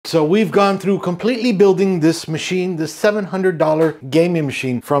so we've gone through completely building this machine, this $700 gaming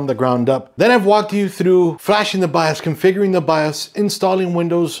machine from the ground up. Then I've walked you through flashing the BIOS, configuring the BIOS, installing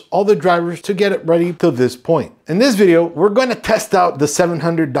Windows, all the drivers to get it ready to this point. In this video, we're going to test out the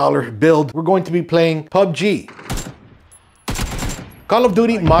 $700 build. We're going to be playing PUBG, Call of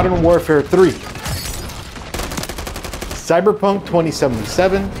Duty Modern Warfare 3, CyberPunk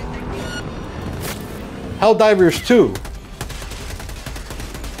 2077, Helldivers 2,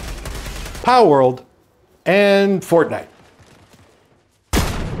 Palworld, and FortNite.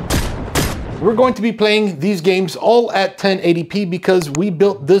 We're going to be playing these games all at 1080p because we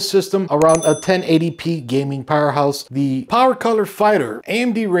built this system around a 1080p gaming powerhouse, the PowerColor Fighter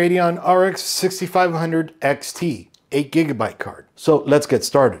AMD Radeon RX 6500 XT 8GB card. So let's get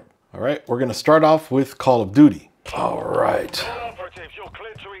started. All right, we're gonna start off with Call of Duty. All right.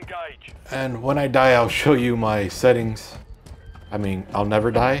 And when I die, I'll show you my settings. I mean, I'll never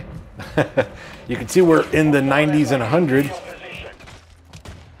die. You can see we're in the 90s and 100s.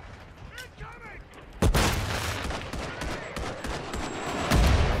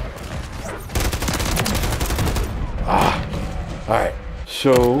 All right,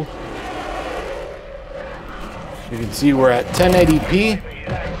 so you can see we're at 1080p,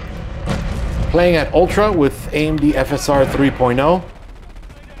 playing at Ultra with AMD FSR 3.0.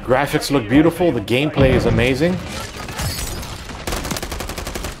 Graphics look beautiful, the gameplay is amazing.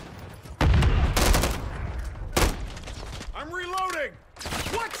 I'm reloading!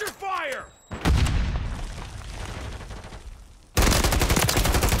 Watch your fire!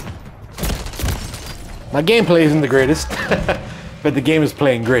 My gameplay isn't the greatest, but the game is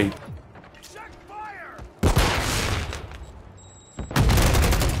playing great. Check fire!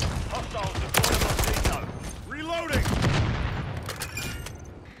 Reloading!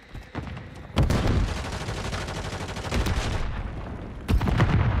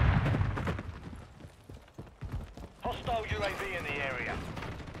 Hostile UAV in the area.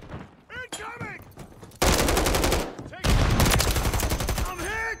 Incoming! Take I'm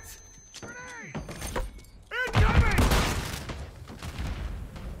hit! Grenade! Incoming!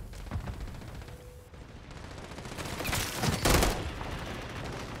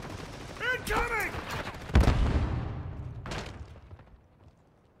 Incoming!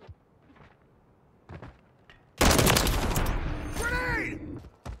 Grenade!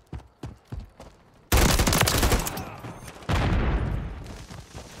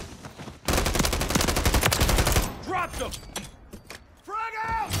 Dropped them! Frag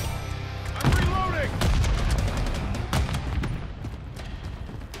out! I'm reloading!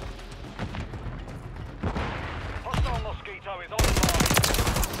 Hostile Mosquito is online.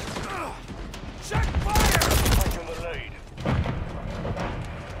 Check fire! Taking the lead.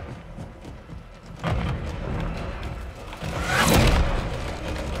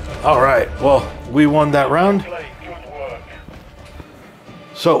 All right, well, we won that round. Play, good work.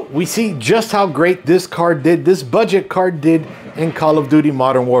 So we see just how great this card did, this budget card did in Call of Duty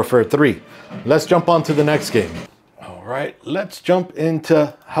Modern Warfare 3. Let's jump on to the next game. All right, let's jump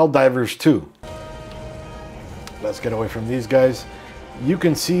into Helldivers 2. Let's get away from these guys. You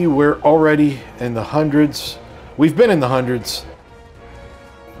can see we're already in the hundreds. We've been in the hundreds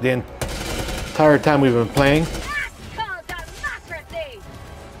the entire time we've been playing. That's called democracy!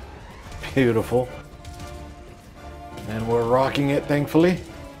 Beautiful. And we're rocking it, thankfully.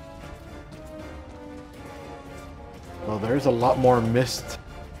 Well, there's a lot more mist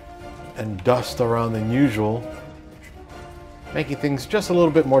and dust around than usual, making things just a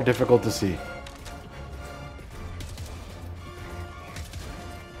little bit more difficult to see.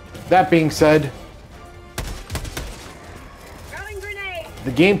 That being said, Throwing grenade!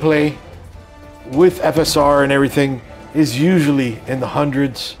 the gameplay with FSR and everything is usually in the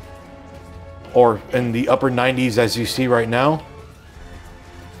hundreds or in the upper 90s, as you see right now.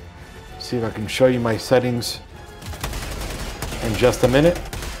 See if I can show you my settings in just a minute.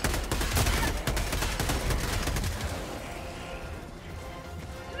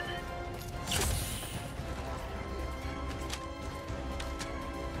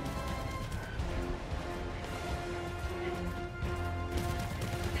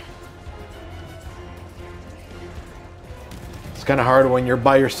 It's kind of hard when you're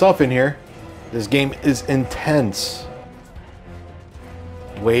by yourself in here. This game is intense.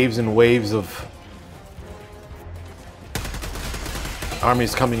 Waves and waves of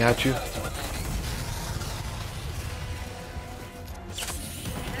armies coming at you.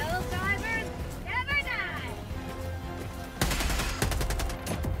 Helldivers never die!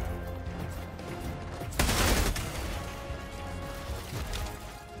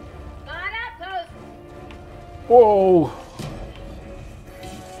 Spot outpost! Whoa!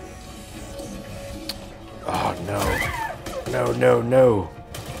 Oh, no. No, no, no.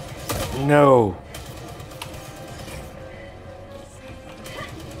 No.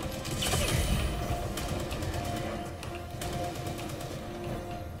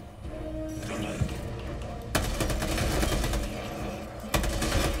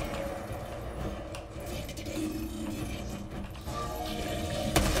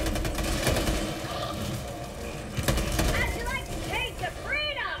 How'd you like to taste the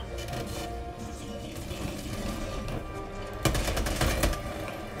freedom?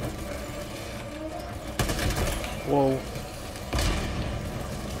 Whoa.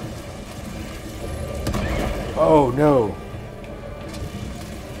 Oh, no.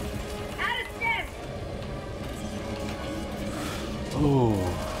 Out of stem. Oh.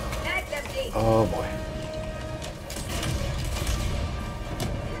 That's empty. Oh, boy.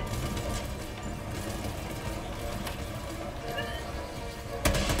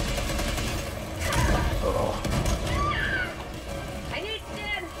 I need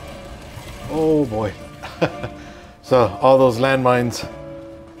stem. Oh, boy. So, all those landmines.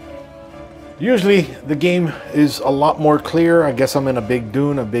 Usually, the game is a lot more clear. I guess I'm in a big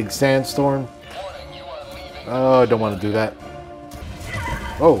dune, a big sandstorm. Oh, I don't want to do that.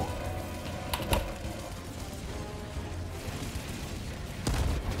 Oh.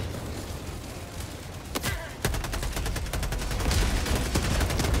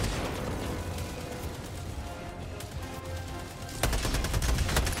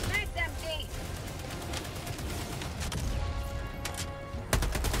 That's empty.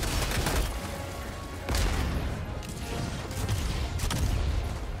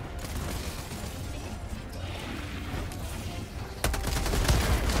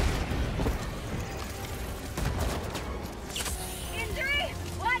 Injury?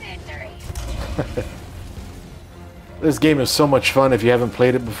 What injury? This game is so much fun if you haven't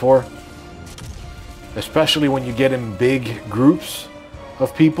played it before. Especially when you get in big groups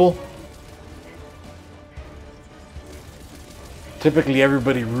of people. Typically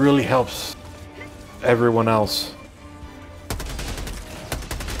everybody really helps everyone else.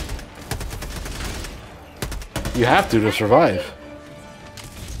 You have to survive.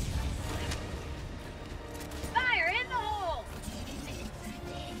 Fire in the hole.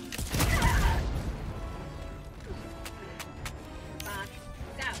 Fuck.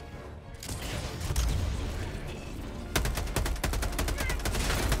 South.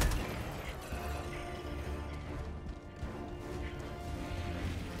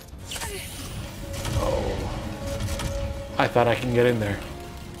 I thought I can get in there.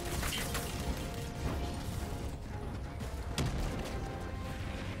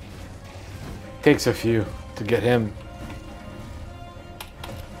 Takes a few to get him.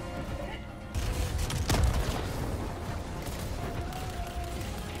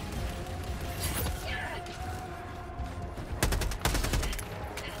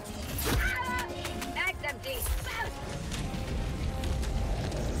 That's empty.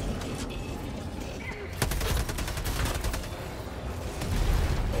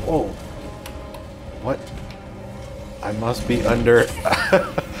 Oh. What? I must be under...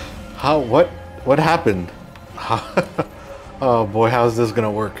 How? What happened? Oh boy, how's this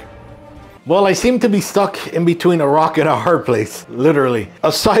gonna work? Well, I seem to be stuck in between a rock and a hard place, literally.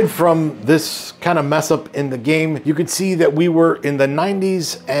 Aside from this kind of mess up in the game, you could see that we were in the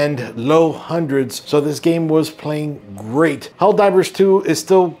 90s and low hundreds, so this game was playing great. Helldivers 2 is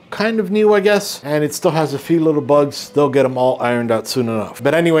still kind of new, I guess, and it still has a few little bugs. They'll get them all ironed out soon enough.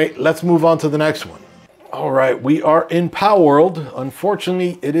 But anyway, let's move on to the next one. All right, we are in Palworld.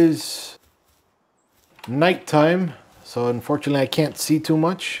 Unfortunately, it is nighttime, so unfortunately I can't see too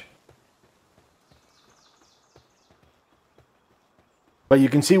much. But you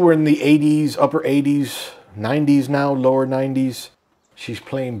can see we're in the 80s, upper 80s, 90s now, lower 90s. She's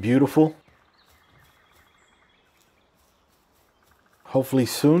playing beautiful. Hopefully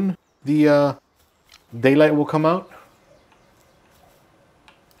soon the daylight will come out.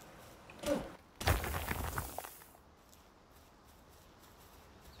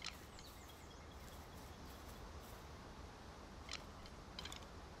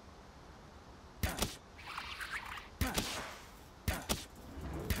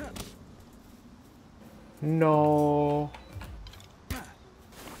 No.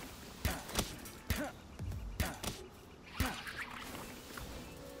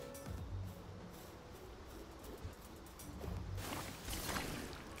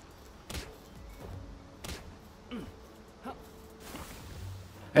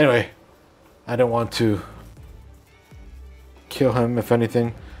 Anyway, I don't want to kill him, if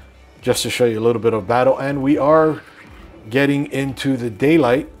anything, just to show you a little bit of battle. And we are getting into the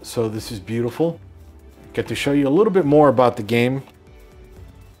daylight, so this is beautiful. get to show you a little bit more about the game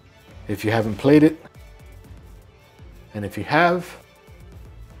if you haven't played it. And if you have,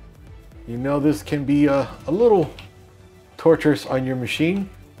 you know this can be a little torturous on your machine.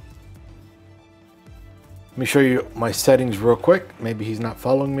 Let me show you my settings real quick. Maybe he's not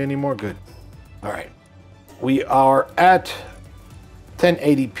following me anymore. Good. All right. We are at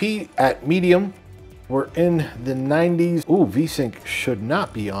 1080p at medium. We're in the 90s. Ooh, VSync should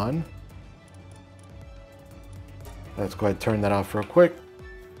not be on. Let's go ahead and turn that off real quick.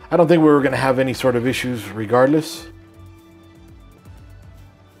 I don't think we were going to have any sort of issues regardless.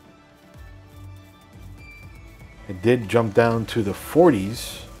 It did jump down to the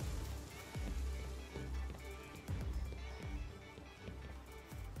 40s.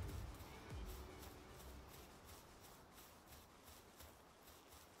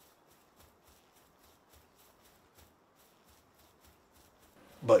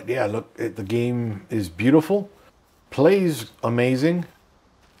 But yeah, look, the game is beautiful. Plays amazing.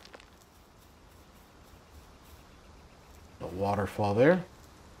 The waterfall there.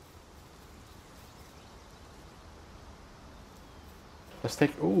 Let's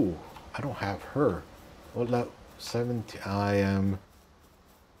take, ooh, I don't have her. What level? 17, I am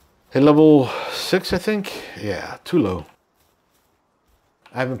at level 6, I think. Yeah, too low.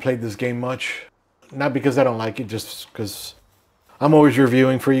 I haven't played this game much. Not because I don't like it, just because I'm always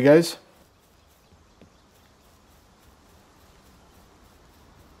reviewing for you guys.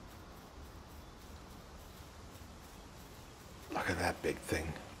 Look at that big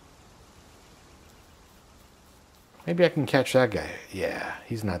thing. Maybe I can catch that guy. Yeah,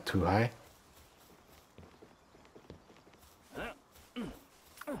 he's not too high.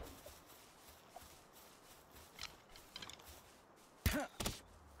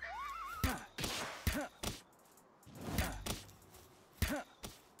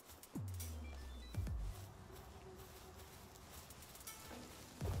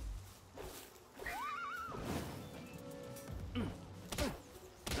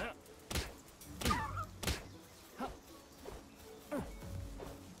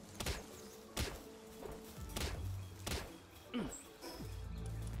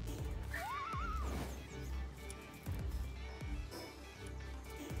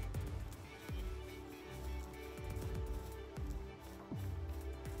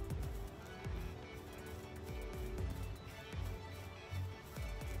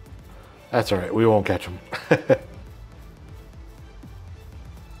 That's all right, we won't catch him.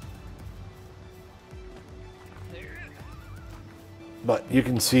 But you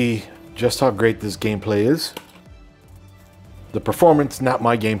can see just how great this gameplay is. The performance, not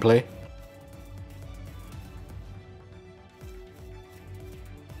my gameplay.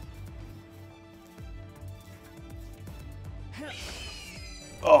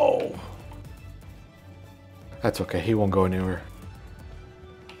 Oh. That's okay, he won't go anywhere.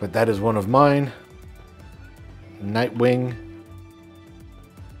 But that is one of mine. Nightwing.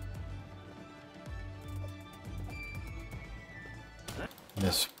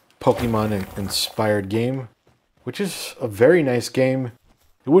 This Pokemon inspired game, which is a very nice game.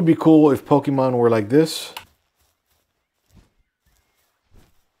 It would be cool if Pokemon were like this.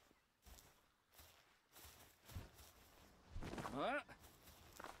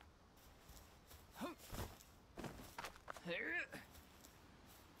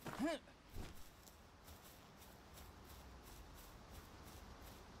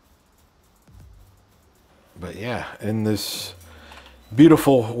 But yeah, in this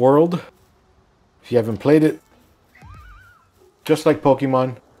beautiful world, if you haven't played it, just like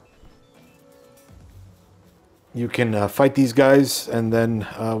Pokemon, you can fight these guys, and then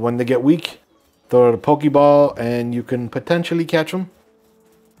when they get weak, throw out a Pokeball and you can potentially catch them.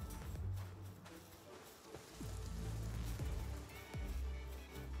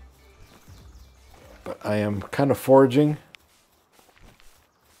 But I am kind of foraging.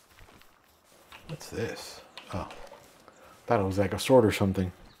 What's this? Oh, thought it was like a sword or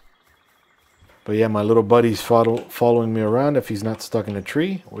something. But yeah, my little buddy's following me around if he's not stuck in a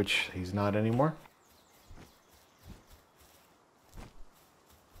tree, which he's not anymore.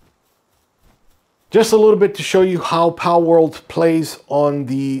 Just a little bit to show you how Palworld plays on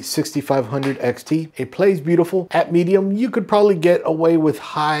the 6500 XT. It plays beautiful. At medium, you could probably get away with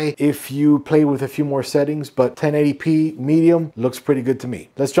high if you play with a few more settings, but 1080p medium looks pretty good to me.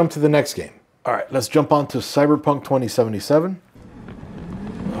 Let's jump to the next game. All right, let's jump on to CyberPunk 2077.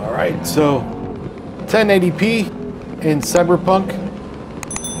 All right, so 1080p in CyberPunk.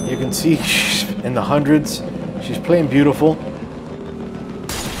 You can see she's in the hundreds. She's playing beautiful.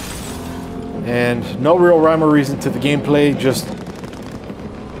 And no real rhyme or reason to the gameplay, just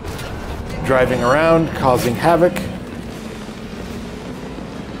driving around, causing havoc.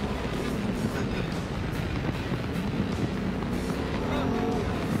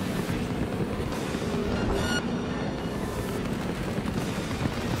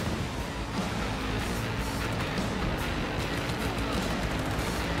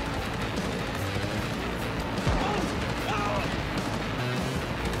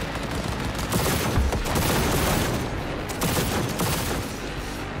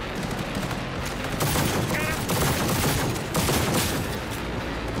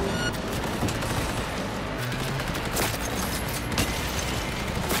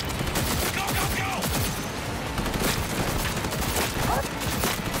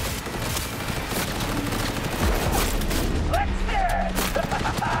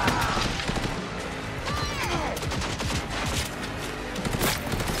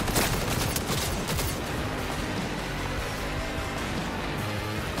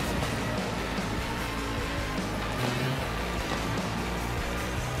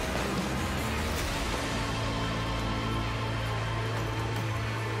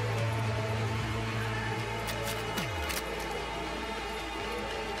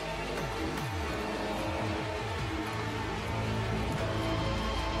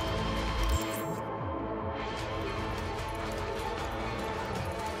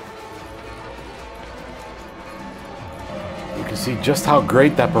 You can see just how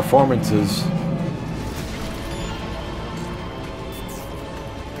great that performance is.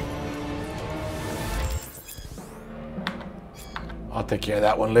 I'll take care of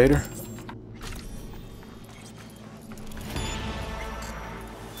that one later.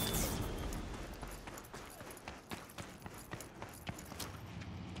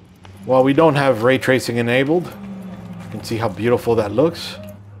 While we don't have ray tracing enabled, you can see how beautiful that looks.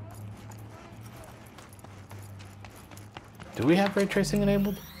 Do we have ray tracing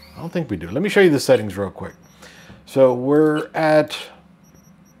enabled? I don't think we do. Let me show you the settings real quick. So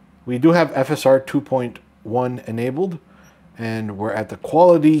we do have FSR 2.1 enabled, and we're at the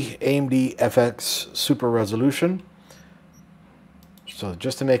quality AMD FX Super Resolution. So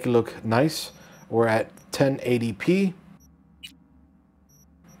just to make it look nice, we're at 1080p,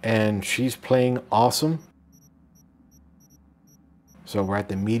 and she's playing awesome. So we're at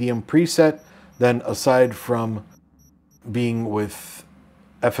the medium preset. Then aside from being with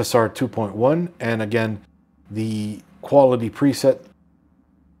FSR 2.1 and again the quality preset,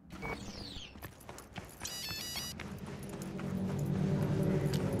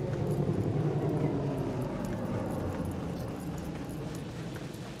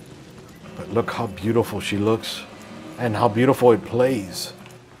 but look how beautiful she looks and how beautiful it plays.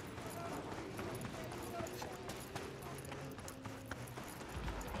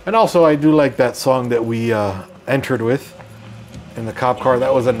 And also I do like that song that we entered with in the cop car.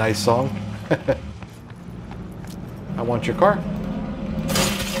 That was a nice song. I want your car.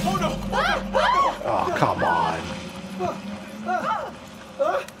 Oh, come on.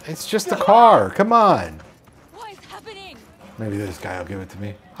 It's just a car. Come on. What is happening? Maybe this guy will give it to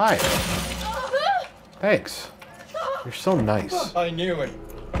me. Hi. Thanks. You're so nice. I knew it.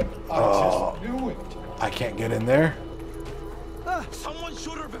 I just knew it. I can't get in there. Someone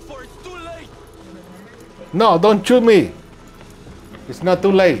shoot her before it's too late. No, don't shoot me. It's not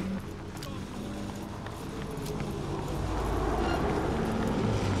too late.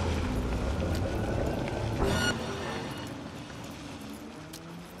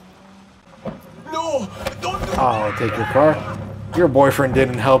 No, don't do Oh, I'll take your car. Your boyfriend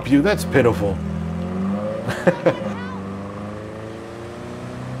didn't help you. That's pitiful.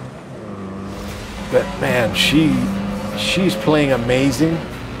 But man, she's playing amazing.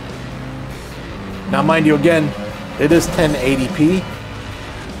 Now, mind you, again, it is 1080p.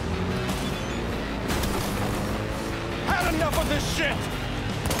 Had enough of this shit.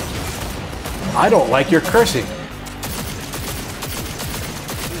 I don't like your cursing.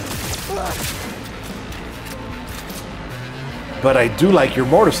 But I do like your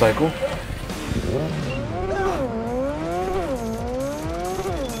motorcycle.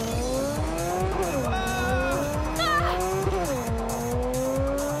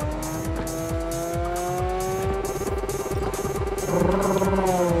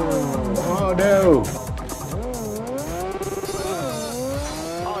 Oh no!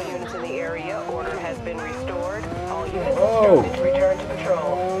 All units in the area, order has been restored. All units Oh. instructed to return to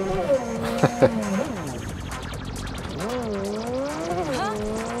patrol.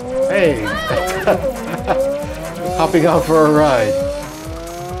 Hey! Hopping out for a ride.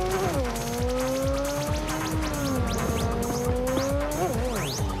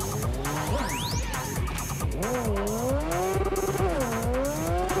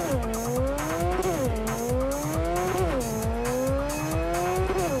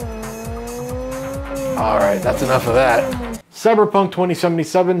 All right, that's enough of that. CyberPunk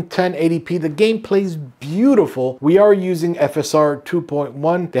 2077 1080p. The gameplay's beautiful. We are using FSR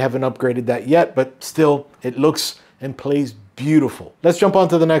 2.1. They haven't upgraded that yet, but still, it looks and plays beautiful. Let's jump on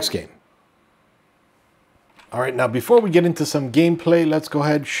to the next game. All right, now before we get into some gameplay, let's go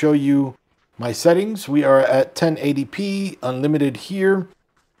ahead and show you my settings. We are at 1080p, unlimited here,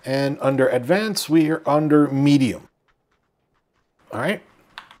 and under advanced, we are under medium. All right.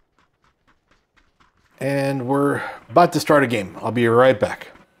 And we're about to start a game. I'll be right back.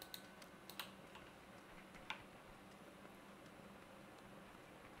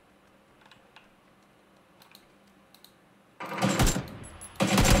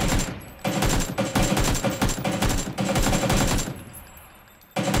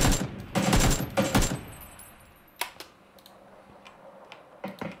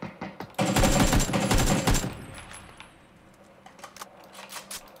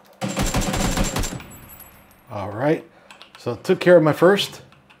 All right, so took care of my first.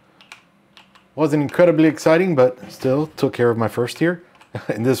 Wasn't incredibly exciting, but still took care of my first here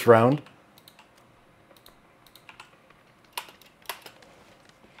in this round.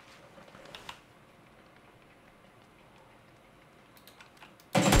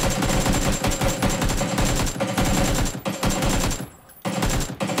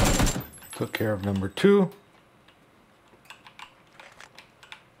 Took care of number 2.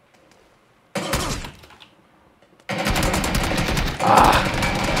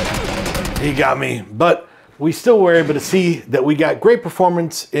 He got me, but we still were able to see that we got great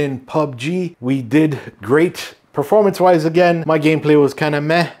performance in PUBG. We did great performance-wise again. My gameplay was kind of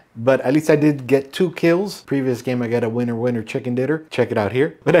meh, but at least I did get 2 kills. Previous game, I got a winner chicken dinner. Check it out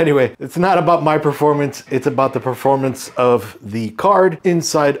here. But anyway, it's not about my performance. It's about the performance of the card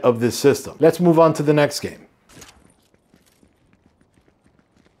inside of this system. Let's move on to the next game.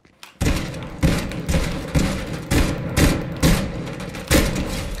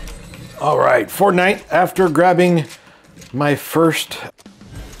 All right, FortNite, after grabbing my first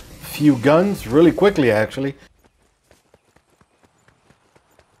few guns really quickly, actually.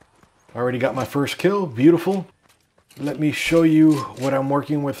 Already got my first kill, beautiful. Let me show you what I'm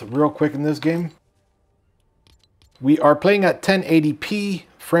working with real quick in this game. We are playing at 1080p,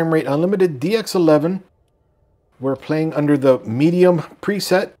 frame rate unlimited, DX11. We're playing under the medium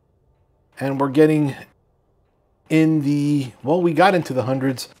preset, and we're getting in the, well, we got into the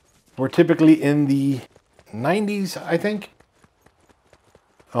hundreds. We're typically in the 90s, I think.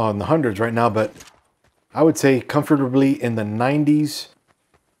 Oh, in the hundreds right now, but I would say comfortably in the 90s.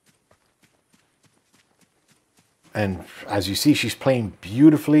 And as you see, she's playing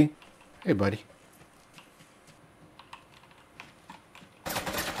beautifully. Hey, buddy.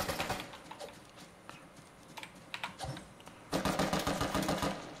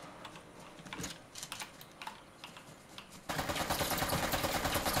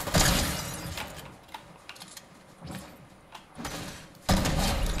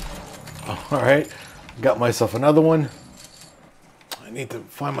 All right, got myself another one. I need to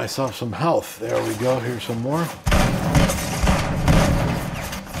find myself some health. There we go, here's some more.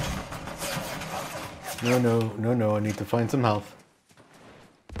 No, I need to find some health.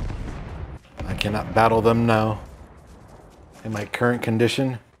 I cannot battle them now in my current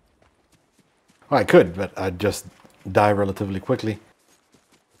condition. Well, I could, but I'd just die relatively quickly.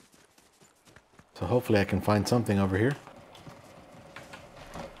 So hopefully I can find something over here.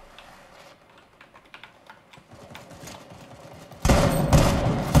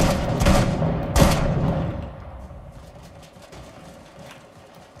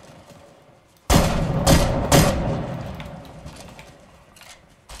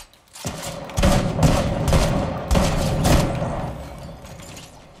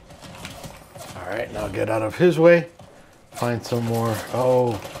 Now get out of his way, find some more.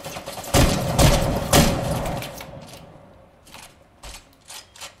 Oh.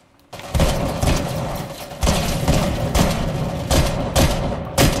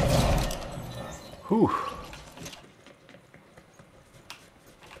 Whew.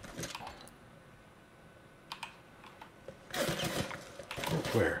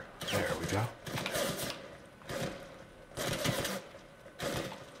 Where? There we go.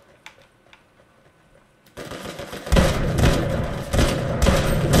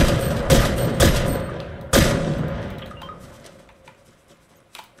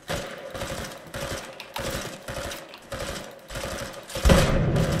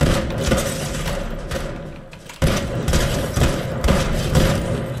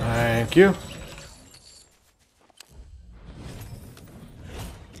 Thank you.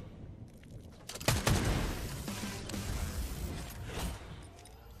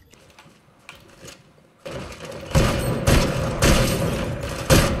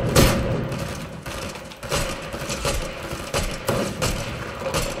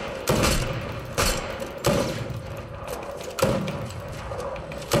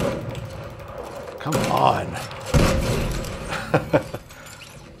 on.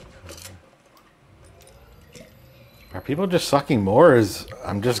 Are people just sucking more, or is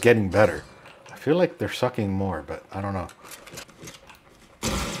I'm just getting better? I feel like they're sucking more, but I don't know.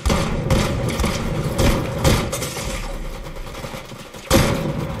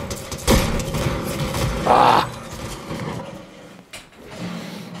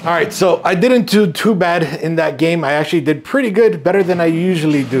 All right, so I didn't do too bad in that game. I actually did pretty good, better than I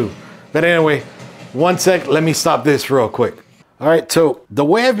usually do. But anyway, one sec, let me stop this real quick. All right, so the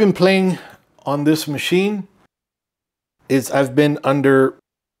way I've been playing on this machine is I've been under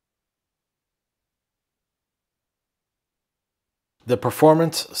the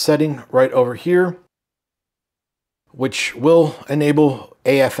performance setting right over here, which will enable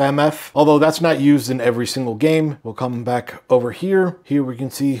AFMF, although that's not used in every single game. We'll come back over here. Here we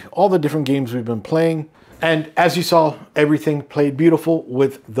can see all the different games we've been playing. And as you saw, everything played beautiful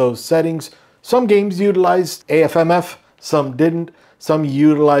with those settings. Some games utilized AFMF, some didn't. Some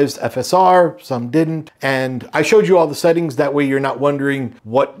utilized FSR, some didn't. And I showed you all the settings. That way you're not wondering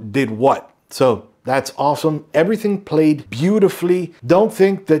what did what. So that's awesome. Everything played beautifully. Don't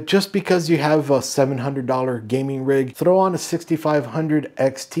think that just because you have a $700 gaming rig, throw on a 6500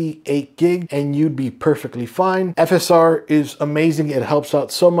 XT 8 gig and you'd be perfectly fine. FSR is amazing. It helps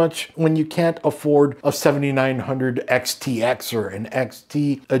out so much when you can't afford a 7900 XTX or an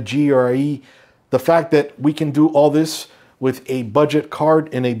XT, a G or a E. The fact that we can do all this with a budget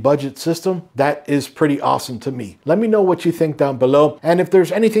card in a budget system, that is pretty awesome to me. Let me know what you think down below, and if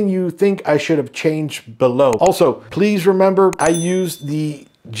there's anything you think I should have changed below. Also, please remember I used the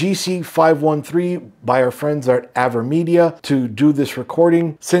GC513 by our friends at AverMedia to do this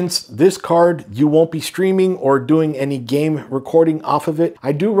recording. Since this card, you won't be streaming or doing any game recording off of it,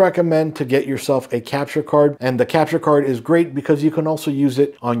 I do recommend to get yourself a capture card. And the capture card is great because you can also use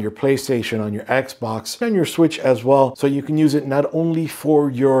it on your PlayStation, on your Xbox, and your Switch as well. So you can use it not only for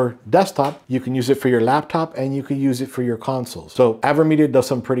your desktop, you can use it for your laptop, and you can use it for your console. So AverMedia does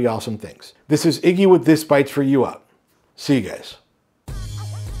some pretty awesome things. This is Iggy with This Bytes for You out. See you guys.